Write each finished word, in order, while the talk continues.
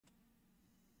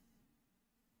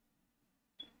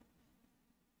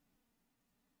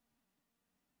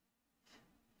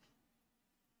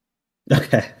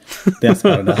Okay, that's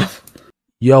about enough.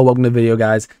 Yo, welcome to the video,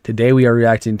 guys. Today we are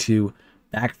reacting to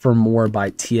Back for More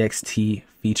by TXT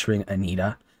featuring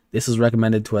Anitta. This was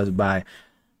recommended to us by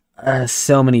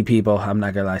so many people. I'm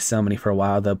not gonna lie, so many for a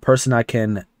while. The person I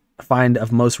can find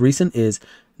of most recent is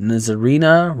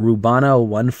Nazarena Rubana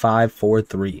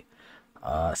 1543.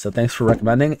 So thanks for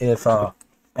recommending. If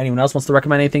anyone else wants to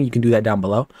recommend anything, you can do that down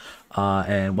below.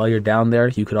 And while you're down there,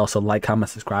 you could also like, comment,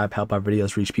 subscribe, help our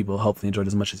videos reach people who hopefully enjoyed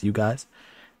as much as you guys.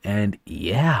 And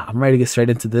yeah, I'm ready to get straight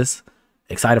into this.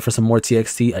 Excited for some more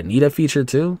TXT Anitta feature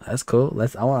too. That's cool.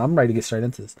 I'm ready to get straight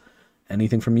into this.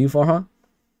 Anything from you, Farhan?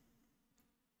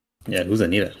 Yeah, who's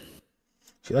Anitta?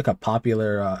 She's like a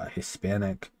popular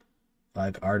Hispanic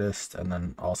like artist, and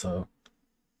then also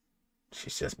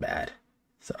she's just bad.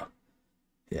 So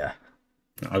yeah.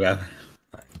 Okay.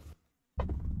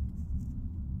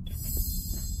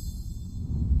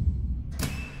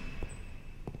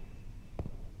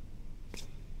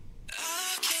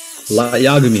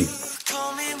 Yagami.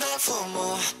 Coming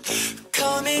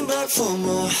back for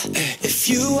more. If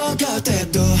you walk out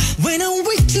that door, when I'm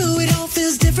with you, it all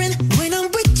feels different. When I'm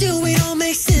with you, it all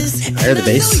makes sense. I heard the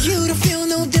bass. I know you don't feel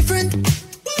no different.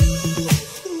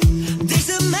 There's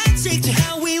a magic to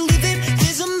how we live it.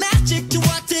 There's a magic to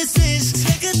what this is.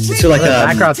 So like the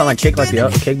background sound like Cake by the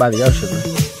Ocean.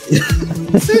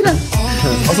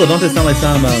 Also, don't they sound like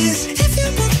some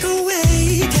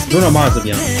Bruno Mars, to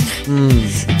be honest.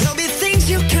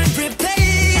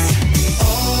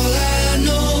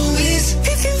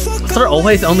 So they're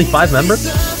always only 5 members?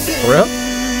 For real?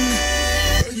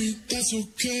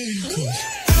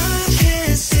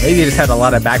 Maybe they just had a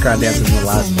lot of background dancers in the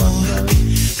last one.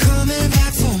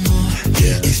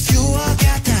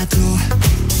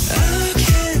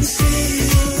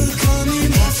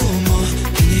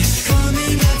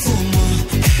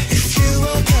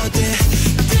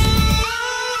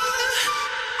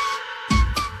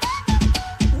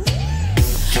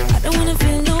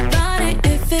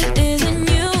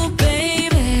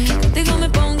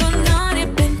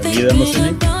 You know what I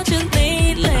mean?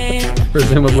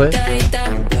 Presumably.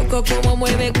 Loco como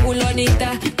mueve culo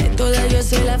Anitta. De todas yo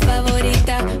soy la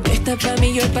favorita. Esta pa'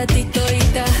 mí yo pa' ti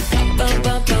todita.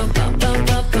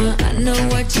 I know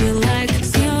what you like.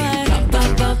 Esto va a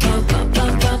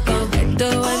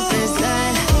empezar.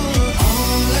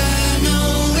 All I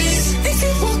know is if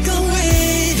you walk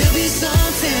away, there'll be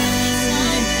something.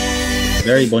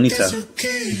 Very bonita. I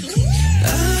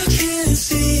can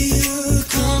see you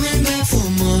coming back for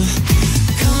more.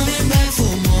 Coming back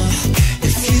for more.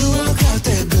 If you walk out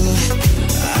that door,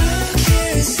 I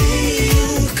can see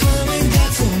you coming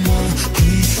back for more.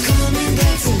 Coming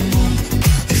back for more.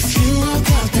 If you walk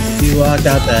out that door. You walk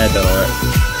out that door.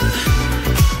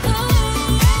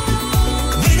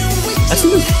 I see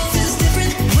this.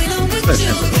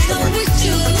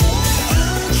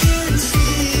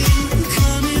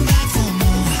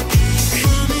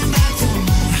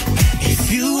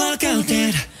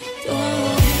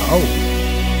 Oh.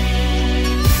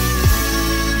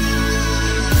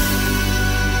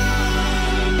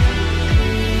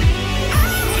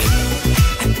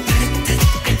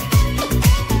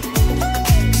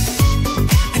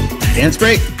 Dance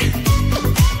break? You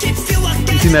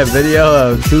seen that video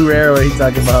of Too Rare where he's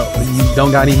talking about when you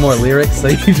don't got any more lyrics, so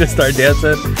you just start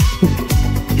dancing?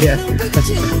 Yeah.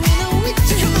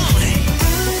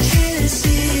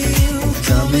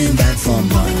 Coming back for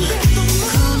more.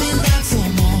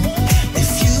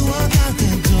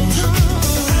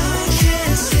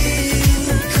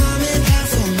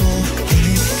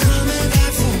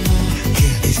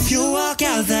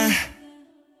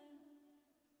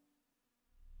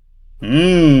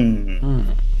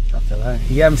 I feel that.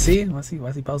 He MC? Why's he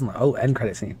posting like, oh, end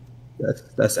credit scene.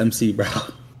 That's MC, bro.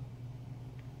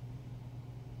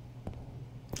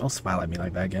 Don't smile at me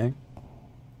like that, gang.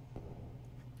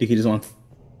 Think he just wants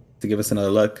to give us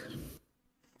another look.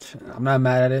 I'm not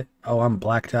mad at it. Oh, I'm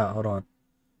blacked out. Hold on.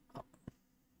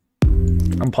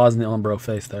 I'm pausing the on bro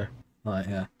face there. Alright,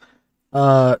 yeah.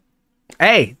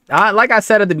 Hey, like I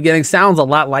said at the beginning, sounds a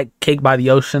lot like Cake by the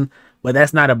Ocean. But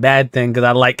that's not a bad thing because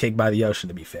I like Cake by the Ocean,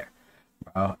 to be fair,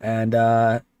 bro. And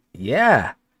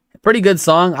yeah, pretty good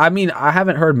song. I mean, I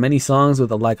haven't heard many songs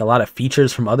with like a lot of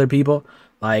features from other people.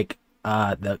 Like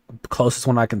the closest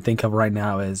one I can think of right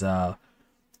now is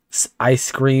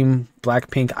Ice Cream,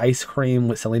 Blackpink Ice Cream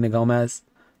with Selena Gomez.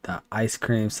 The ice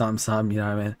cream, something, you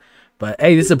know what I mean? But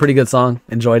hey, this is a pretty good song.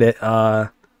 Enjoyed it. I'll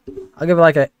give it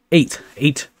like a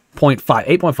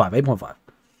 8.5.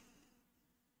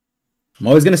 I'm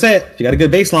always gonna say it. If you got a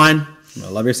good bass line, I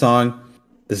love your song.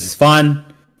 This is fun.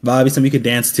 Probably something you could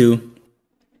dance to.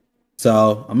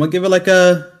 So I'm gonna give it like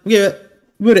give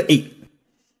it an 8.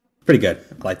 Pretty good.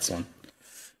 I like this one.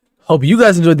 Hope you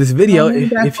guys enjoyed this video. Coming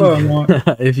back If for you, more.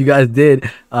 if you guys did,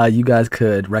 you guys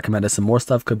could recommend us some more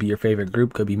stuff. Could be your favorite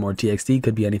group, could be more TXT,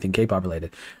 could be anything K-pop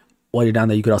related. While you're down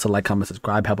there, you could also like, comment,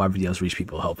 subscribe, help our videos reach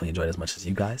people. Hopefully enjoy it as much as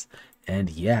you guys. And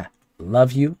yeah,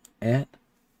 love you and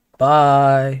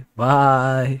bye,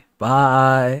 bye,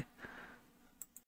 bye.